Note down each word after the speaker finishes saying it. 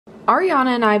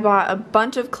Ariana and I bought a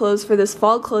bunch of clothes for this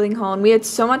fall clothing haul and we had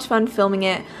so much fun filming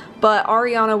it, but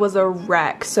Ariana was a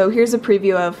wreck. So here's a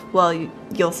preview of, well,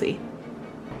 you'll see.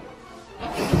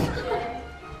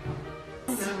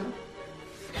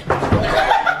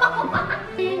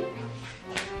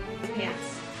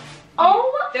 Pants.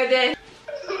 Oh! They're dead.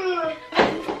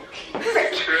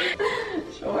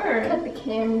 Sure. Cut the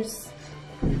cameras.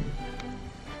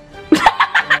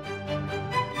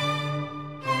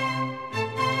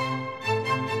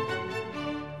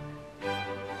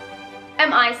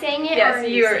 Am I saying it? Yes, or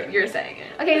you're saying it.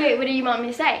 Okay, wait, what do you want me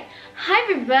to say? Hi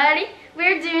everybody,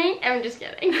 we're doing, I'm just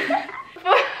kidding.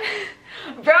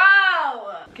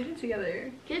 Bro! Get it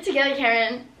together. Get it together,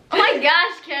 Karen. Oh my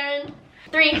gosh, Karen.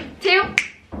 3, 2.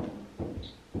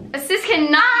 Sis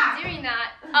cannot be doing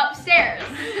that upstairs.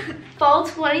 Fall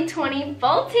 2020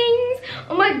 faltings.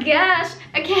 Oh my gosh.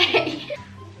 Okay.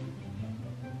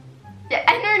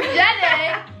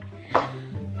 Energetic.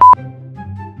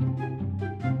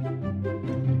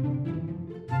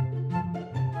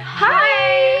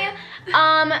 Hi.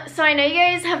 So I know you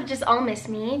guys have just all missed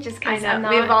me just because I'm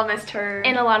not we've all missed her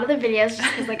in a lot of the videos just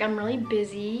because like I'm really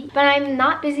busy. But I'm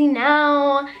not busy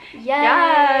now.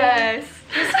 Yes.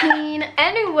 Just kidding.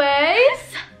 Anyways,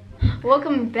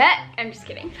 welcome back. I'm just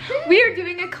kidding. We are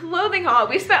doing a clothing haul.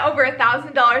 We spent over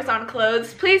 $1,000 on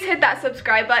clothes. Please hit that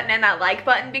subscribe button and that like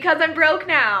button because I'm broke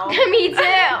now. Me too.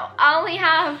 I only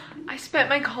have. I spent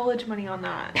my college money on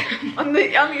that. on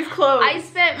these clothes. I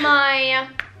spent my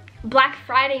Black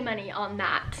Friday money on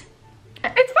that.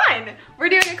 It's fine. We're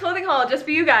doing a clothing haul just for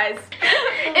you guys.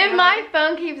 If my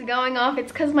phone keeps going off,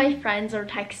 it's because my friends are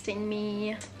texting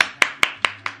me.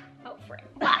 Oh, frick.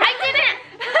 I didn't!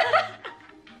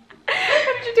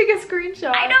 How did you take a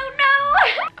screenshot? I don't know.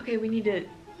 Okay, we need to...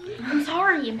 I'm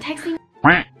sorry, I'm texting.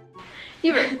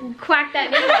 You quacked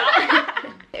that name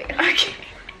out. Okay.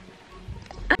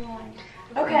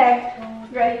 Okay,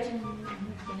 ready?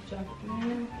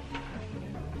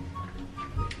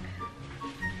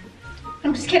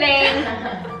 I'm just kidding.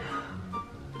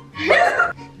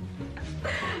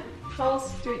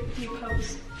 False street view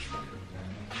post.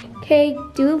 Okay,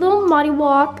 do a little model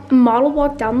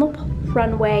walk down the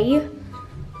runway.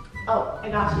 Oh, I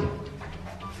got you.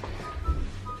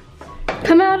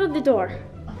 Come out of the door.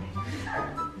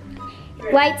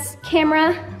 Lights,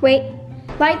 camera, wait.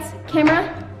 Lights,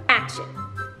 camera, action.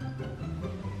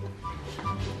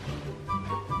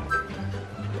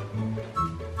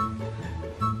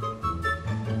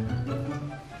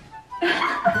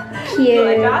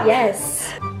 Cute,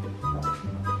 yes.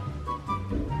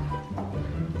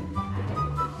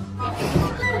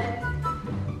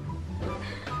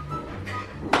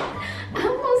 I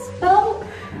almost fell.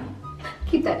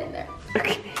 Keep that in there.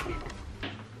 Okay.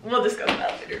 We'll just go to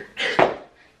that later.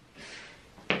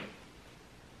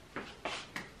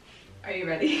 Are you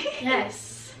ready?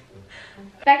 Yes.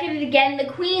 Back at it again. The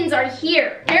queens are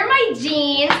here. Here are my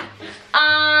jeans.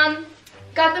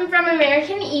 Got them from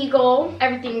American Eagle.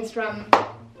 Everything's from,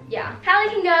 yeah. Halie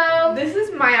can go. This is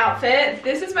my outfit.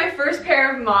 This is my first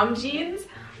pair of mom jeans.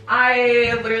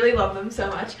 I literally love them so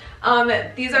much.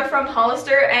 These are from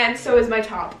Hollister and so is my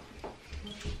top.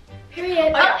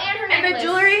 Period. Oh, and her and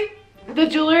necklace. the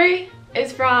jewelry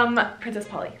is from Princess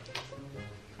Polly.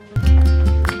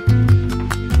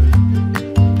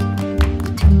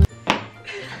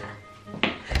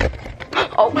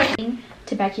 Oh my.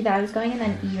 To Becky that I was going, and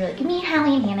then you were like, me and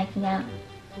Halie and Hannah can go.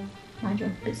 Mind your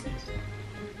own business.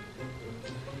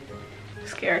 I'm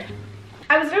scared.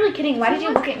 I was really kidding. Why did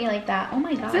you look at me like that? Oh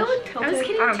my gosh. Does it look tilted? I was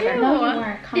kidding don't too. care. No, you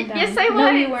weren't. Calm down. Yes, I No,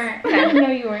 was. you weren't. No,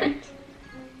 you weren't.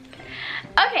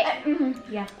 Okay.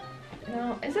 Yeah.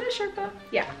 No, is it a shirt though?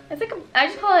 Yeah. It's like I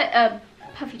just call it a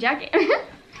puffy jacket.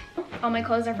 All my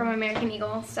clothes are from American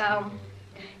Eagle, so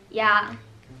yeah.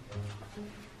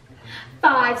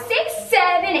 5, 6,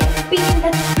 7, 8.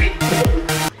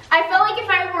 I feel like if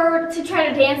I were to try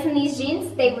to dance in these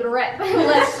jeans, they would rip.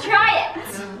 Let's try it.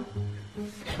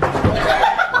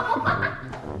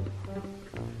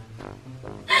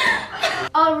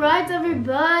 All right,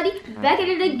 everybody, back at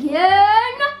it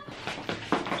again.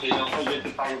 Okay, don't forget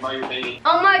to talk about your baby.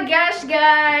 Oh my gosh,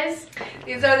 guys.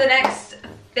 These are the next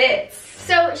fits.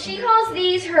 So she calls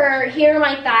these her here are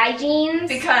my thigh jeans.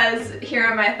 Because here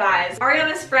are my thighs.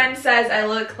 Ariana's friend says I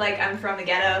look like I'm from the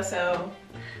ghetto, so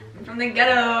I'm from the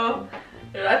ghetto.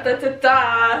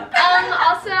 Da-da-da-da.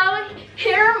 Also,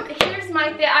 here's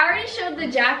my fit. I already showed the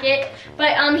jacket,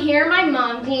 but here are my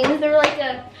mom jeans. They're like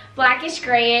a blackish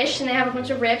grayish and they have a bunch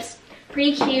of rips.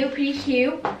 Pretty cute, pretty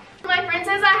cute. My friend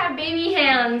says I have baby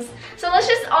hands. So let's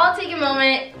just all take a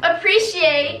moment,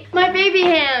 appreciate my baby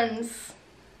hands.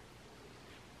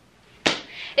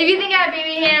 If you think I have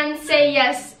baby hands, say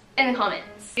yes in the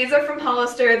comments. These are from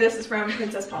Hollister. This is from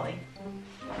Princess Polly.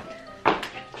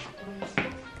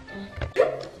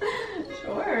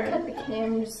 Sure. Cut the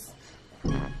cameras.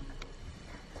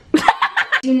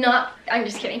 Do not, I'm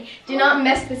just kidding. Do not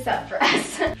mess this up for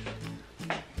us.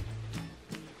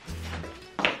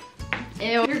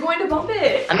 Ew. You're going to bump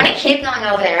it. I'm gonna keep going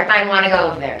over there if I want to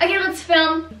go over there. Okay, let's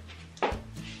film.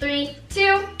 3,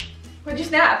 2. What'd you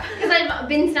snap? Because I've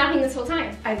been snapping this whole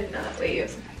time. I did not. Wait, you.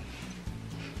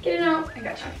 Get it out. I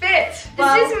got you. Fit.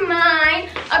 This is mine.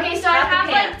 Okay, so I Not the have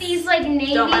like pants. these like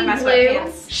navy Don't mind my blue.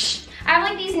 sweatpants. Shh. I have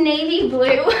like these navy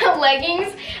blue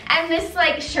leggings and this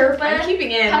like Sherpa I'm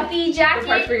keeping in puffy the parts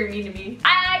jacket. where you're mean to me.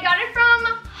 I got it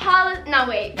from no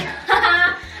wait.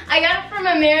 I got it from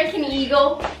American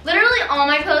Eagle. Literally all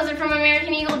my clothes are from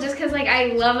American Eagle just because like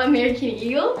I love American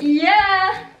Eagle.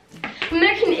 Yeah.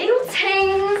 American Eagle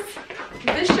things.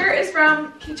 This shirt is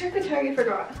from, can you check the tag? I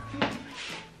forgot.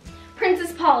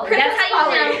 Princess Polly. Princess That's how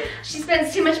Polly. you know she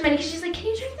spends too much money because she's like, can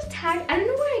you check the tag? I don't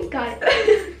know where I got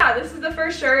it. Yeah, this is the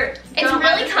first shirt. It's Don't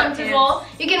mind really the comfortable.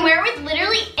 You can wear it with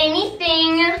literally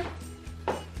anything.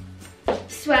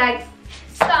 Swag.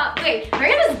 Stop. Wait,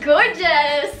 Ariana's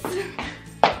gorgeous.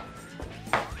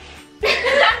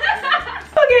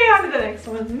 Okay, on to the next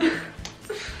one.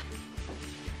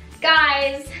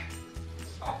 Guys,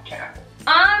 Okay.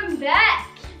 I'm back.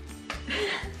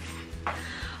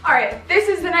 All right, this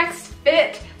is the next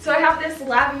fit. So I have this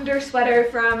lavender sweater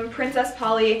from Princess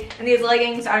Polly, and these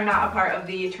leggings are not a part of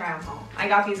the try-on haul. I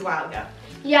got these a while ago.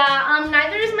 Yeah,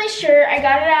 neither is my shirt. I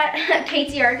got it at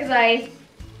KTR because I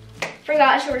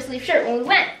forgot a short sleeve shirt when we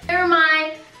went. They're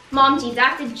my mom jeans. I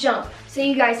have to jump so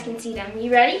you guys can see them.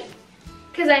 You ready?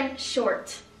 Because I'm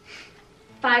short.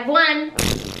 5'1".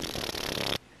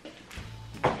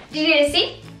 Did you guys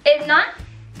see? If not,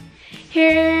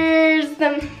 here's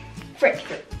the frick.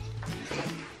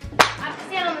 I have to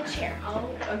stand on the chair.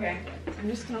 Oh, okay. I'm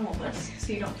just gonna hold this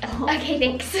so you don't fall. Okay,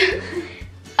 thanks.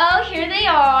 Oh, here they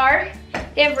are.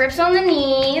 They have rips on the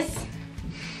knees.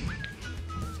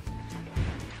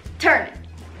 Turn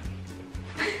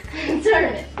it.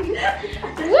 Turn it.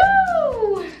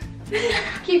 Woo!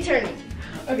 Keep turning.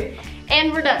 Okay.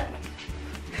 And we're done.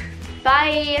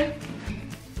 Bye.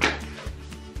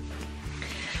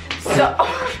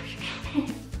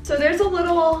 So there's a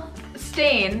little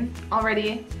stain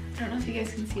already. I don't know if you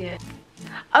guys can see it.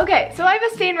 Okay, so I have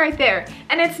a stain right there,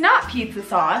 and it's not pizza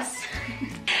sauce,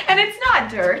 and it's not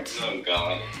dirt. Oh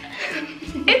God.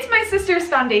 It's my sister's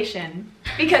foundation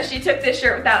because she took this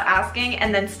shirt without asking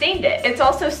and then stained it. It's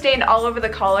also stained all over the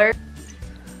collar.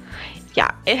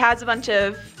 Yeah, it has a bunch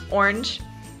of orange.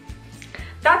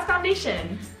 That's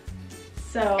foundation.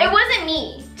 So It wasn't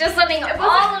me. Just letting wasn't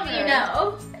all of her. you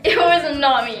know. It was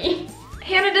not me.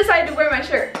 Hannah decided to wear my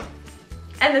shirt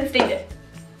and then stained it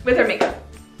with her makeup.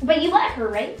 But you let her,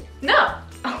 right? No,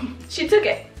 she took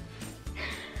it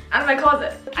out of my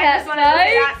closet. I just wanted to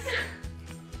say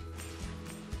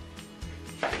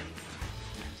that.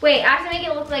 Wait, I have to make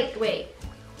it look like, wait.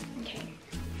 Okay.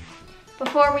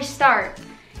 Before we start,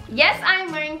 yes,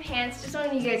 I'm wearing pants, just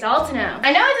wanting you guys all to know.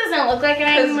 I know it doesn't look like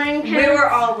I'm wearing pants. We were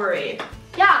all worried.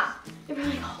 Yeah. They were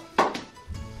like, oh,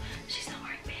 she's not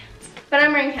wearing pants. But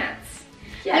I'm wearing pants.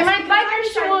 Yes, They're my because I biker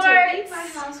decided to leave shorts.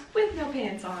 my house with no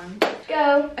pants on.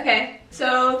 Go. Okay,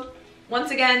 so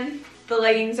once again, the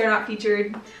leggings are not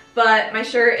featured, but my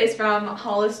shirt is from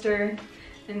Hollister,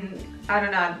 and I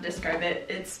don't know how to describe it.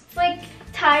 It's It's like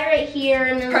tie right here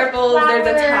and then purple, like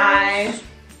there's a flowers.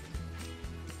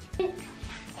 tie.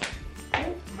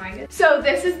 Oh my god. So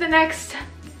this is the next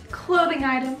clothing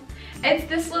item. It's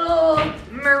this little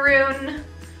maroon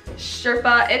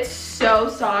Sherpa. It's so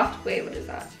soft. Wait, what is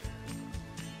that?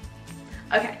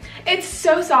 Okay, it's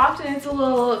so soft and it's a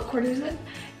little quarter zip.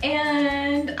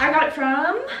 And I got it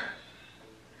from,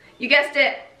 you guessed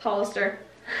it, Hollister.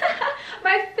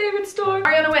 My favorite store.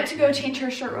 Ariana went to go change her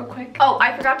shirt real quick. Oh,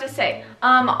 I forgot to say,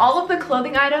 all of the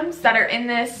clothing items that are in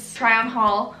this try-on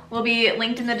haul will be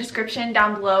linked in the description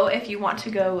down below if you want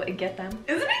to go and get them.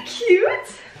 Isn't it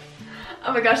cute?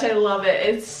 Oh my gosh, I love it.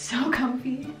 It's so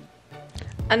comfy.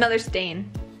 Another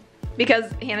stain,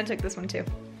 because Hannah took this one too.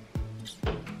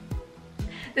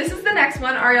 This is the next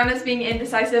one. Ariana's being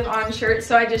indecisive on shirts,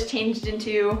 so I just changed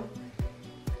into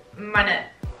my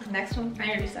next one. I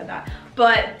already said that.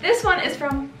 But this one is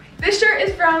from, this shirt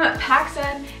is from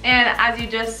PacSun, and as you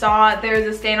just saw, there's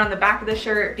a stain on the back of the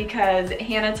shirt because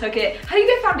Hannah took it. How do you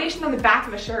get foundation on the back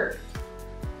of a shirt?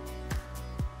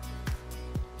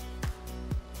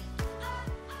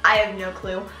 I have no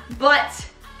clue, but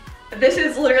this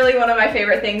is literally one of my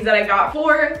favorite things that I got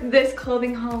for this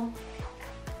clothing haul.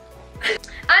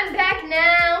 I'm back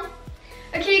now.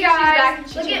 Okay,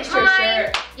 guys, look at my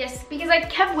shirt. Yes, because I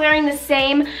kept wearing the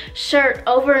same shirt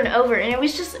over and over, and it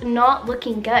was just not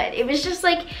looking good. It was just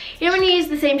like, you know when you use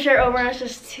the same shirt over and it's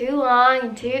just too long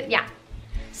and too, yeah.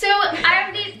 So I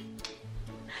have these.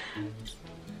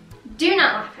 Do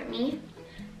not laugh at me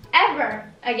ever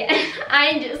again.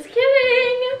 I'm just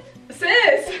kidding.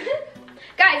 Sis.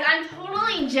 Guys, I'm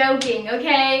totally joking,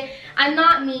 okay? I'm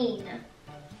not mean.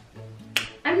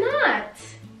 I'm not.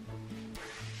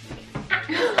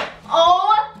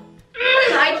 Oh,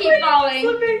 I keep falling.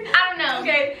 Slipping. I don't know.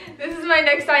 Okay, this is my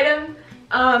next item.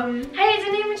 Hey, I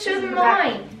didn't even show them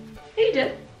mine. Hey, you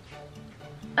did.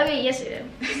 Okay, yes I did.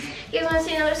 You guys want to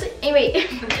see another sleep? Hey,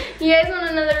 wait. You guys want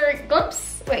another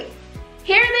glimpse? Wait.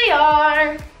 Here they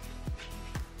are.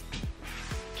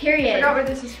 Period. I forgot where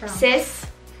this is from. Sis.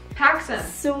 Paxson.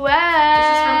 Sweat. This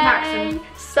is from Paxson.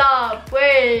 Stop.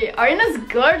 Wait. Ariana's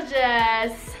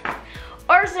gorgeous.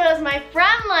 Or so as my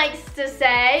friend likes to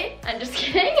say. I'm just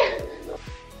kidding.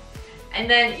 And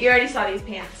then you already saw these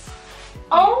pants.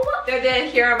 Oh. They're the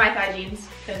Here Are My Thigh Jeans.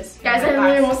 Guys, I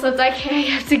really almost slipped. Okay, I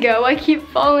have to go. I keep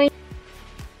falling.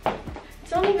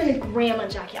 It's not even a grandma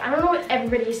jacket. I don't know what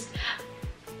everybody's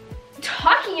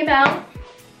talking about.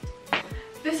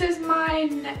 This is my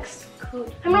next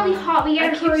coat. I'm really hot. We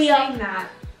gotta hurry up. That.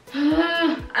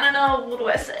 I don't know. What do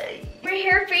I say? We're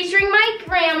here featuring my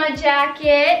grandma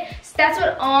jacket. So that's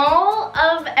what all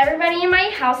of everybody in my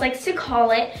house likes to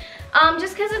call it.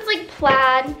 Just because it's like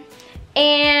plaid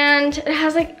and it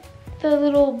has like the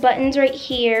little buttons right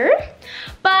here.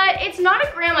 But it's not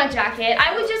a grandma jacket.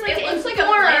 I would just like to looks like a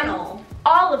inform flannel,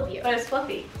 all of you. but it's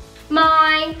fluffy.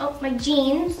 My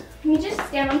jeans. Let me just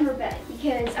stand on her bed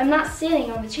because I'm not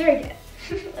sitting on the chair yet.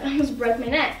 I almost broke my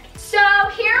neck. So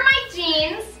here are my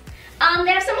jeans.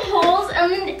 They have some holes on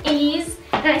the knees,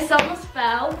 and I still almost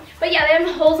fell. But yeah, they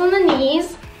have holes on the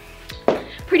knees.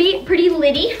 Pretty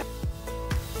litty.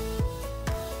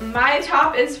 My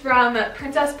top is from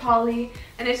Princess Polly,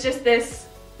 and it's just this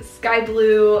sky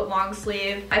blue long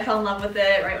sleeve. I fell in love with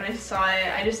it right when I saw it.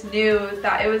 I just knew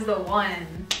that it was the one.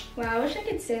 Wow, I wish I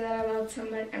could say that about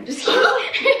somebody. I'm just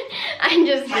kidding. I'm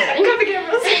just kidding. Got the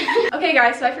cameras. Okay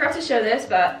guys, so I forgot to show this,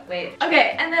 but wait.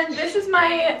 Okay, and then this is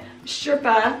my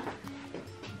Sherpa.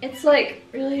 It's like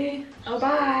really, oh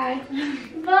bye.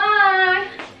 Bye.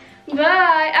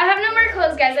 Bye. I have no more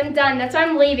clothes, guys. I'm done. That's why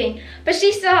I'm leaving. But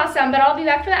she still has some, but I'll be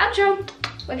back for the outro.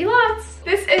 Love you lots.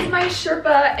 This is my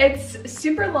Sherpa. It's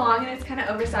super long and it's kind of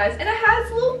oversized, and it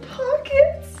has little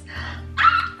pockets.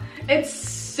 Ah! It's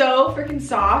so freaking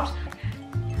soft.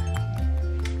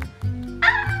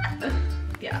 Ah!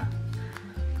 Yeah.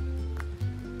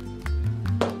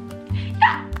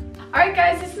 Alright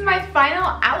guys, this is my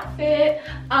final outfit.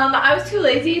 I was too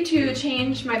lazy to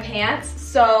change my pants,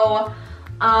 so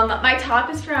my top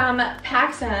is from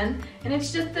Paxson, and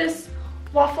it's just this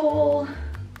waffle,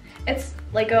 it's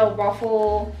like a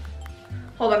waffle,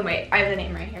 hold on, wait, I have the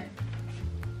name right here.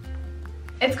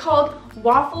 It's called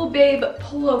Waffle Babe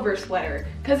Pullover Sweater,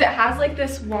 because it has like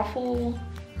this waffle,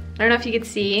 I don't know if you can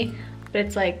see, but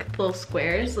it's like little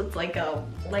squares. It's like a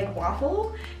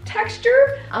waffle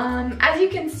texture. As you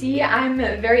can see, I'm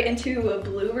very into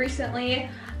blue recently.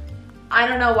 I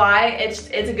don't know why, it's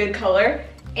a good color.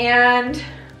 And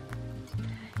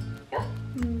yeah,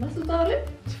 that's about it.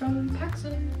 It's from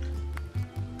Paxson.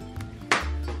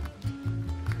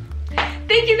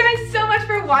 Thank you guys so much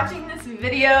for watching this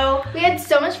video. We had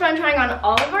so much fun trying on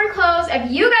all of our clothes. If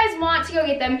you guys want to go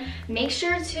get them, make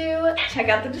sure to check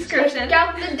out the description. Check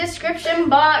out the description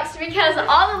box because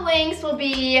all the links will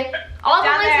be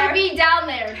down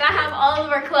there that have all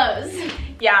of our clothes.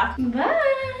 Yeah. Bye.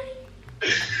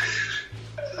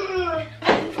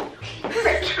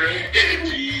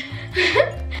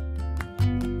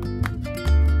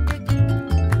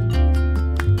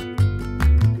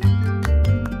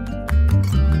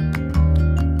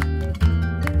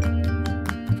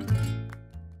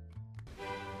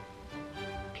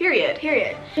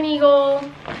 Period. An eagle.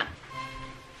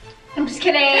 I'm just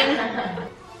kidding.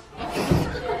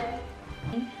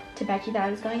 To Becky that I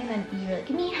was going, and then you were like,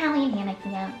 give me Halie and Hannah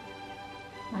can go.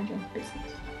 Mind your own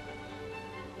business.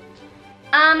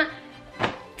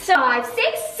 So 5, 6,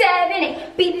 7,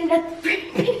 8. Beat it up.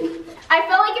 I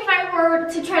feel like if I were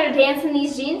to try to dance in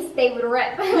these jeans, they would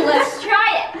rip. Let's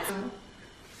try it.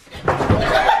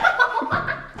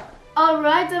 All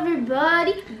right,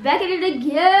 everybody, back at it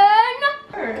again.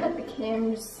 Cut the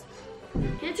cameras.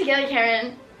 Get it together,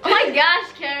 Karen. Oh my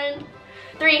gosh, Karen.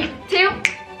 3, 2.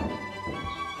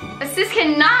 Sis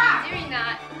cannot be doing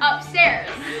that upstairs.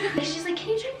 She's like, can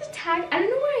you check this tag? I don't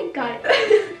know where I got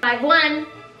it. 5, 1.